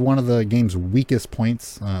 Considered one of the game's weakest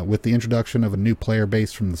points with the introduction of a new player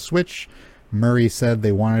base from the Switch. Murray said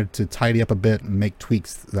they wanted to tidy up a bit and make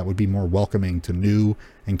tweaks that would be more welcoming to new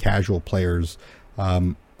and casual players.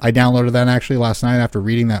 I downloaded that actually last night after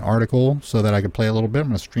reading that article so that I could play a little bit. I'm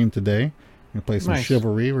going to stream today. We're going to play some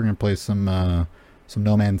Chivalry. We're going to play some some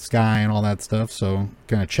No Man's Sky and all that stuff. So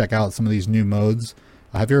gonna check out some of these new modes.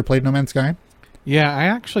 Have you ever played No Man's Sky? Yeah, I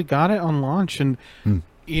actually got it on launch, and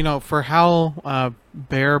for how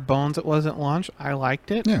bare bones it was at launch, I liked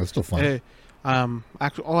it. Yeah, it was still fun.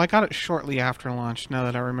 I got it shortly after launch. Now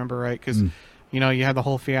that I remember right, because you had the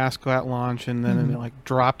whole fiasco at launch, and then it like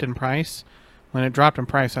dropped in price. When it dropped in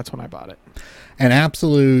price, that's when I bought it. An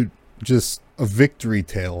absolute just a victory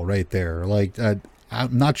tale right there. Like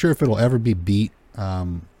I'm not sure if it'll ever be beat.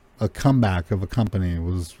 A comeback of a company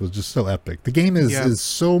was just so epic. The game is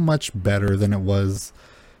so much better than it was.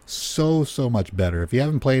 So much better. If you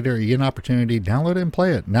haven't played it or you get an opportunity, download it and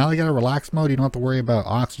play it. Now they got a relaxed mode. You don't have to worry about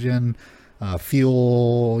oxygen,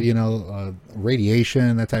 fuel,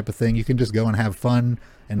 radiation, that type of thing. You can just go and have fun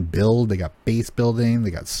and build. They got base building.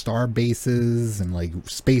 They got star bases and like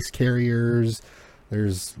space carriers.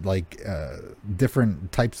 There's like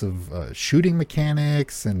different types of shooting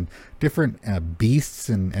mechanics and different beasts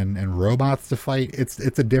and robots to fight. It's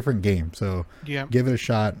a different game, so give it a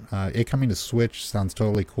shot. It coming to Switch sounds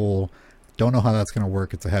totally cool. Don't know how that's going to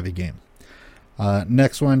work. It's a heavy game.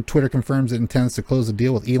 Next one, Twitter confirms it intends to close a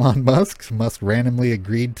deal with Elon Musk. Musk randomly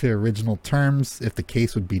agreed to original terms if the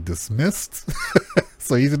case would be dismissed.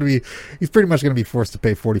 So he's pretty much going to be forced to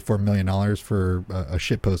pay $44 million for a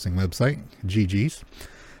shitposting website. GG's.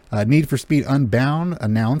 Need for Speed Unbound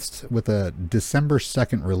announced with a December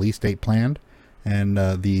 2nd release date planned. And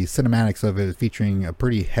the cinematics of it featuring a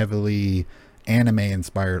pretty heavily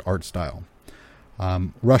anime-inspired art style.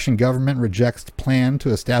 Russian government rejects plan to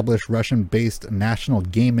establish Russian-based national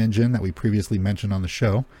game engine that we previously mentioned on the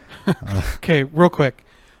show. Okay, real quick.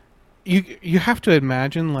 You have to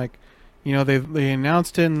imagine, like, they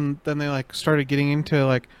announced it and then they like started getting into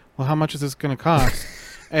like, well, how much is this going to cost?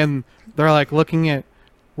 And they're like looking at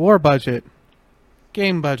war budget,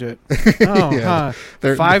 game budget. Oh,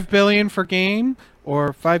 $5 billion for game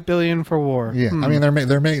or $5 billion for war. Yeah, I mean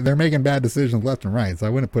they're making bad decisions left and right, so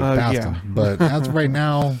I wouldn't put it past them. But as of right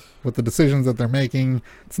now, with the decisions that they're making,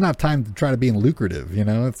 it's not time to try to be lucrative.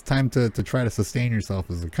 It's time to try to sustain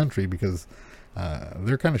yourself as a country because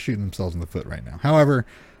they're kind of shooting themselves in the foot right now. However,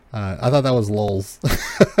 I thought that was lulz.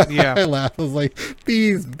 Yeah, I laughed. I was like,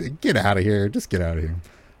 "Please get out of here! Just get out of here."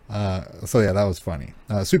 So yeah, that was funny.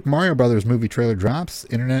 Super Mario Brothers movie trailer drops.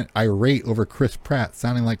 Internet irate over Chris Pratt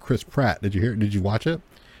sounding like Chris Pratt. Did you watch it?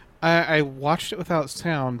 I watched it without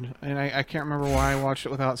sound, and I can't remember why I watched it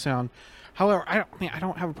without sound. However, I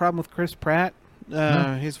don't have a problem with Chris Pratt.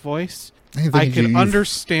 No. His voice. I can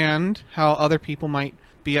understand how other people might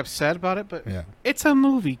be upset about it, but it's a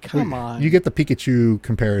movie. Come on. You get the Pikachu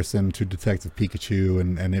comparison to Detective Pikachu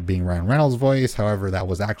and it being Ryan Reynolds' voice. However, that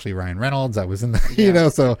was actually Ryan Reynolds. I was in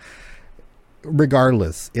the, so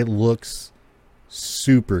regardless, it looks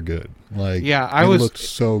super good. Like, it looks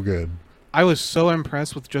so good. I was so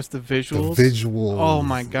impressed with just the visuals. Oh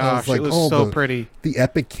my gosh, like, it was so pretty. The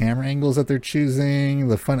epic camera angles that they're choosing,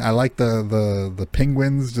 the fun. I like the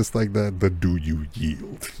penguins, just like the do you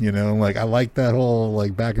yield? Like I like that whole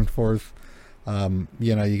like back and forth.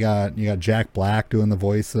 You got Jack Black doing the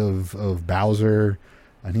voice of Bowser,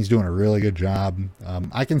 and he's doing a really good job.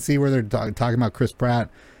 I can see where they're talking about Chris Pratt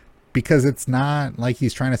because it's not like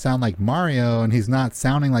he's trying to sound like Mario, and he's not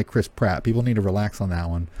sounding like Chris Pratt. People need to relax on that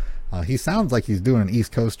one. He sounds like he's doing an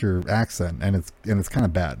East Coaster accent, and it's kind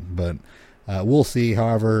of bad, but we'll see.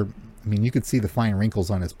 However, I mean, you could see the fine wrinkles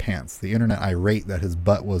on his pants. The internet irate that his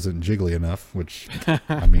butt wasn't jiggly enough, which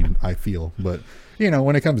I mean, I feel. But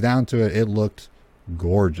when it comes down to it, it looked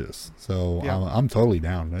gorgeous. So I'm totally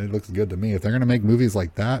down. It looks good to me. If they're gonna make movies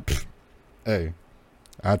like that, hey,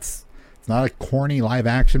 it's not a corny live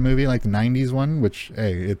action movie like the '90s one, which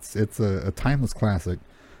it's a timeless classic.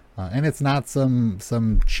 And it's not some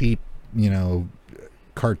cheap,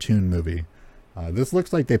 cartoon movie. This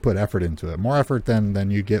looks like they put effort into it. More effort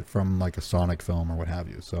than you get from like a Sonic film or what have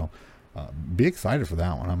you. So be excited for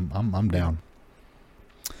that one. I'm down.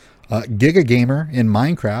 Giga Gamer in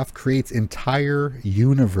Minecraft creates entire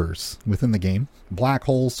universe within the game. Black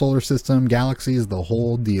holes, solar system, galaxies, the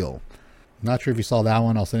whole deal. Not sure if you saw that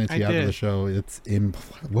one. I'll send it to you after the show.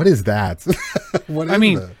 What is that? What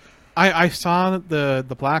is that? I saw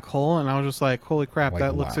the black hole and I was just like, holy crap,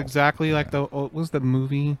 that looks exactly like what was the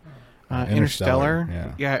movie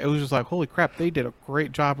Interstellar? Yeah, it was just like, holy crap, they did a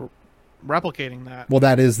great job replicating that. Well,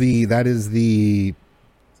 that is the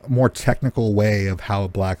more technical way of how a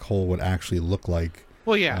black hole would actually look like.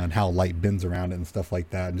 Well, yeah. And how light bends around it and stuff like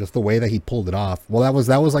that. And just the way that he pulled it off. Well, that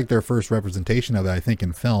was like their first representation of it, I think,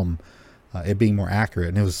 in film. It being more accurate.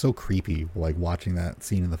 And it was so creepy, like watching that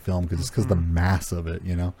scene in the film because the mass of it,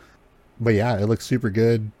 But yeah, it looks super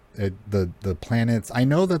good. The planets. I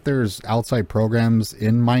know that there's outside programs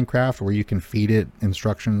in Minecraft where you can feed it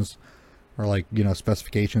instructions or like,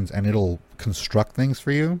 specifications, and it'll construct things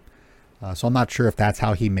for you. So I'm not sure if that's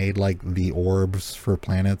how he made like the orbs for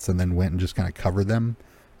planets and then went and just kind of covered them.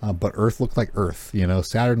 But Earth looked like Earth,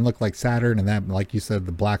 Saturn looked like Saturn, and that, like you said,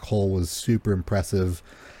 the black hole was super impressive.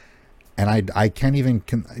 And I can't even,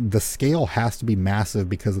 the scale has to be massive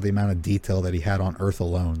because of the amount of detail that he had on Earth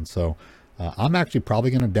alone. So I'm actually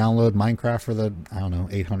probably going to download Minecraft for the,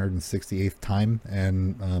 868th time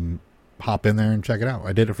and hop in there and check it out.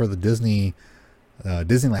 I did it for the Disneyland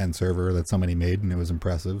server that somebody made, and it was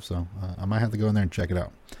impressive. So I might have to go in there and check it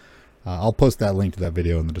out. I'll post that link to that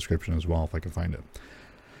video in the description as well if I can find it.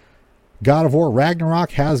 God of War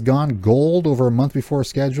Ragnarok has gone gold over a month before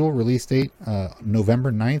schedule. Release date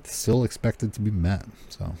November 9th, still expected to be met.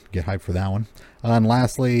 So get hyped for that one. And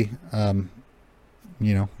lastly,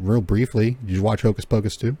 real briefly, did you watch Hocus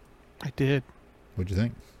Pocus 2? I did. What'd you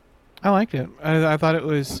think? I liked it. I thought it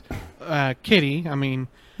was kiddie. I mean,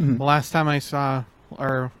 the last time I saw,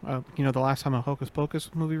 or the last time a Hocus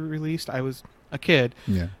Pocus movie released, I was a kid.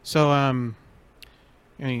 Yeah. So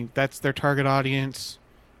that's their target audience.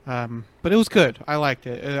 But it was good. I liked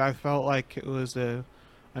it. I felt like it was an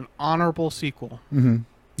honorable sequel. Mm-hmm.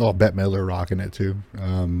 Oh, Bette Midler rocking it too.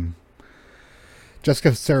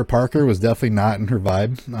 Jessica Sarah Parker was definitely not in her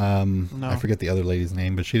vibe. No. I forget the other lady's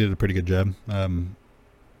name, but she did a pretty good job.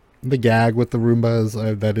 The gag with the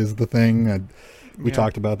Roombas, that is the thing. We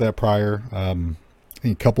talked about that prior.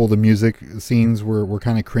 A couple of the music scenes were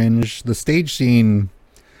kind of cringe. The stage scene,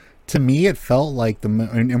 to me, it felt like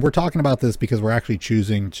and we're talking about this because we're actually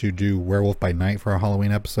choosing to do Werewolf by Night for our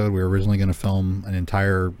Halloween episode. We were originally going to film an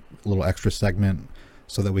entire little extra segment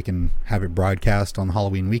so that we can have it broadcast on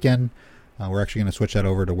Halloween weekend. We're actually going to switch that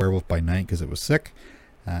over to Werewolf by Night because it was sick.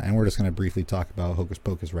 And we're just going to briefly talk about Hocus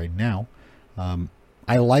Pocus right now.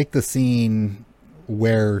 I like the scene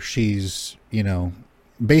where she's,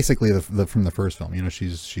 basically from the first film,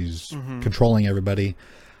 she's controlling everybody.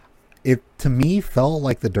 It, to me, felt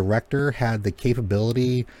like the director had the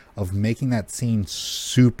capability of making that scene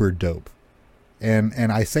super dope.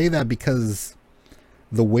 And I say that because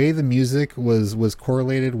the way the music was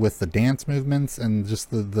correlated with the dance movements and just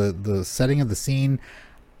the setting of the scene,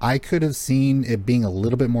 I could have seen it being a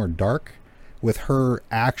little bit more dark, with her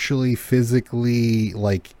actually physically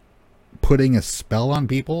like putting a spell on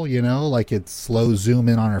people, like it's slow zoom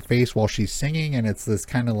in on her face while she's singing, and it's this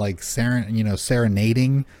kind of like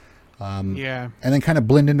serenading. And then kind of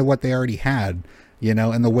blend into what they already had,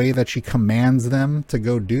 and the way that she commands them to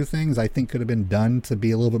go do things, I think could have been done to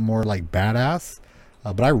be a little bit more like badass.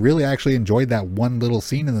 But I really actually enjoyed that one little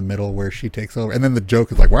scene in the middle where she takes over, and then the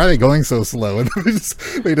joke is like, why are they going so slow? And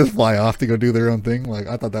they just fly off to go do their own thing. Like,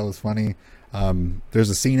 I thought that was funny. There's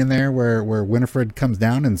a scene in there where Winifred comes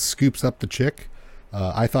down and scoops up the chick.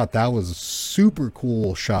 I thought that was a super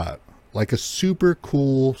cool shot, like a super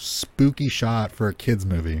cool spooky shot for a kids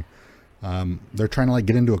movie. They're trying to like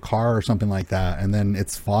get into a car or something like that, and then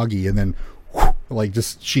it's foggy, and then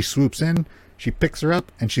she swoops in, she picks her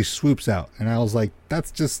up, and she swoops out. And I was like,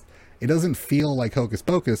 that's just, it doesn't feel like Hocus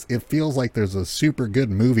Pocus. It feels like there's a super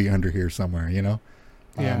good movie under here somewhere,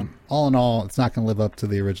 Yeah. All in all, it's not going to live up to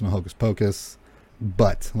the original Hocus Pocus,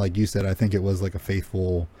 but like you said, I think it was like a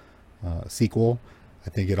faithful sequel.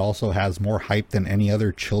 I think it also has more hype than any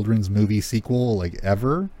other children's movie sequel like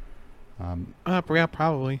ever. Yeah,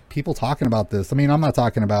 probably. People talking about this. I mean, I'm not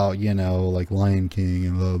talking about, like Lion King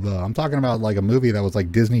and blah, blah. I'm talking about like a movie that was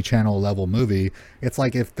like Disney Channel level movie. It's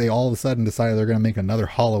like if they all of a sudden decided they're going to make another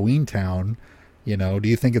Halloween Town, do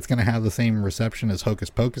you think it's going to have the same reception as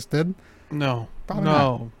Hocus Pocus did? No. Probably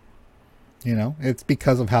no. not. It's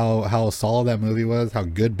because of how solid that movie was, how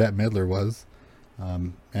good Bette Midler was.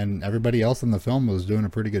 And everybody else in the film was doing a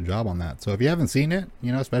pretty good job on that. So if you haven't seen it,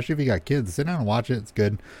 especially if you got kids, sit down and watch it. It's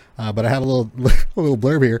good. But I have a little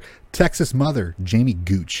blurb here. Texas mother Jamie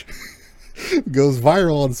Gooch goes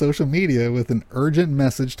viral on social media with an urgent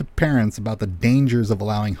message to parents about the dangers of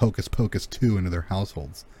allowing Hocus Pocus 2 into their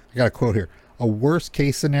households. I got a quote here. A worst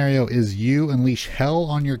case scenario is you unleash hell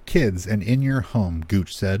on your kids and in your home,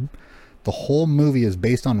 Gooch said. The whole movie is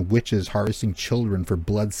based on witches harvesting children for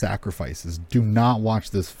blood sacrifices. Do not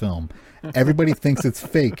watch this film. Everybody thinks it's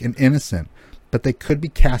fake and innocent, but they could be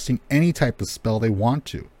casting any type of spell they want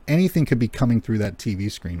to. Anything could be coming through that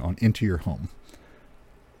TV screen into your home.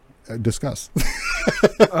 Discuss.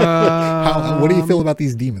 What do you feel about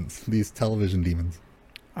these demons, these television demons?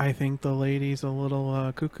 I think the lady's a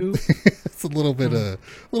little cuckoo. It's a little bit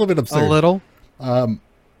absurd. A little.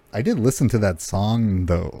 I did listen to that song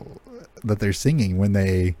though that they're singing when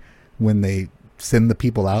they send the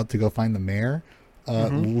people out to go find the mayor.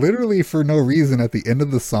 Literally for no reason, at the end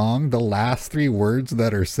of the song, the last 3 words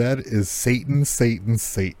that are said is Satan, Satan,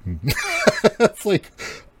 Satan. It's like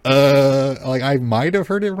I might have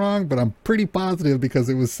heard it wrong, but I'm pretty positive because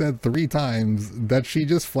it was said 3 times that she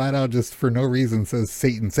just flat out, just for no reason, says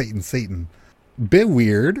Satan, Satan, Satan. Bit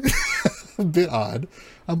weird, a bit odd,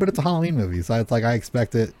 but it's a Halloween movie, so it's like I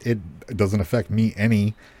expect it. It doesn't affect me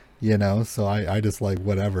any. So I just like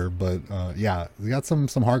whatever. But yeah, we got some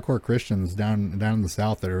hardcore Christians down in the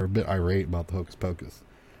South that are a bit irate about the Hocus Pocus.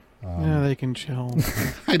 Yeah, they can chill.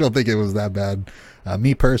 I don't think it was that bad.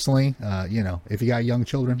 Me personally, if you got young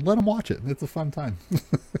children, let them watch it. It's a fun time.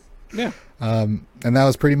 Yeah. And that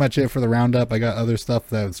was pretty much it for the roundup. I got other stuff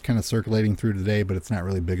that was kind of circulating through today, but it's not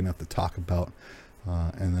really big enough to talk about.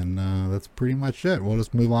 And then that's pretty much it. We'll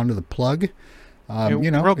just move on to the plug.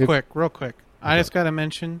 Real quick. I just got to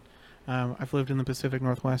mention, I've lived in the Pacific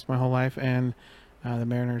Northwest my whole life, and the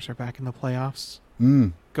Mariners are back in the playoffs.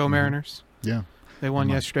 Go Mariners. Yeah. They won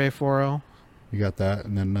yesterday 4-0. You got that.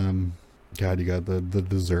 And then, God, you got the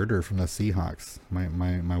deserter from the Seahawks.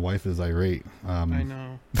 My wife is irate. I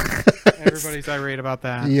know. Everybody's irate about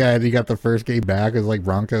that. Yeah, and you got the first game back. It's like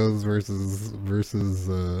Broncos versus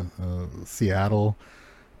Seattle.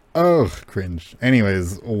 Oh, cringe.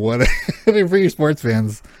 Anyways, what for you sports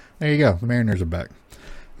fans, there you go. The Mariners are back.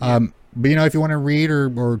 But if you want to read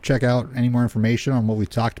or check out any more information on what we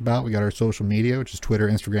talked about, we got our social media, which is Twitter,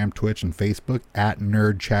 Instagram, Twitch, and Facebook at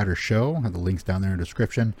Nerd Chatter Show. I have the links down there in the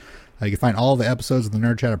description. You can find all the episodes of the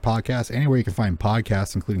Nerd Chatter podcast anywhere you can find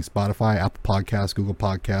podcasts, including Spotify, Apple Podcasts, Google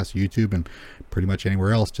Podcasts, YouTube, and pretty much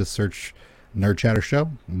anywhere else. Just search Nerd Chatter Show,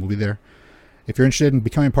 and we'll be there. If you're interested in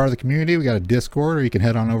becoming part of the community, we got a Discord, or you can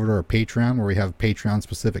head on over to our Patreon, where we have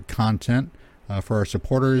Patreon-specific content for our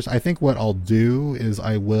supporters. I think what I'll do is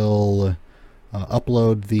I will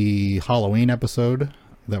upload the Halloween episode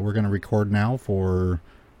that we're going to record now for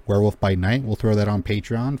Werewolf by Night. We'll throw that on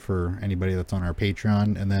Patreon for anybody that's on our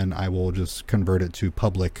Patreon, and then I will just convert it to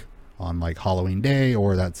public on like Halloween Day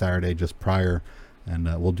or that Saturday just prior, and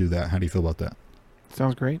we'll do that. How do you feel about that?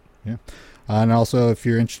 Sounds great. Yeah. And also, if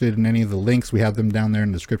you're interested in any of the links, we have them down there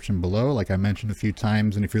in the description below, like I mentioned a few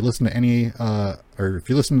times. And if you listen to if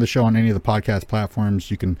you listen to the show on any of the podcast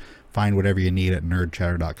platforms, you can find whatever you need at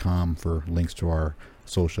nerdchatter.com for links to our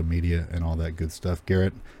social media and all that good stuff.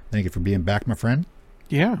 Garrett, thank you for being back, my friend.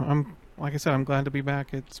 Yeah, like I said, I'm glad to be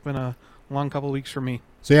back. It's been a long couple of weeks for me.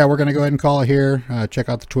 So yeah, we're going to go ahead and call it here. Check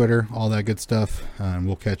out the Twitter, all that good stuff. And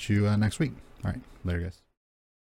we'll catch you next week. All right. Later, guys.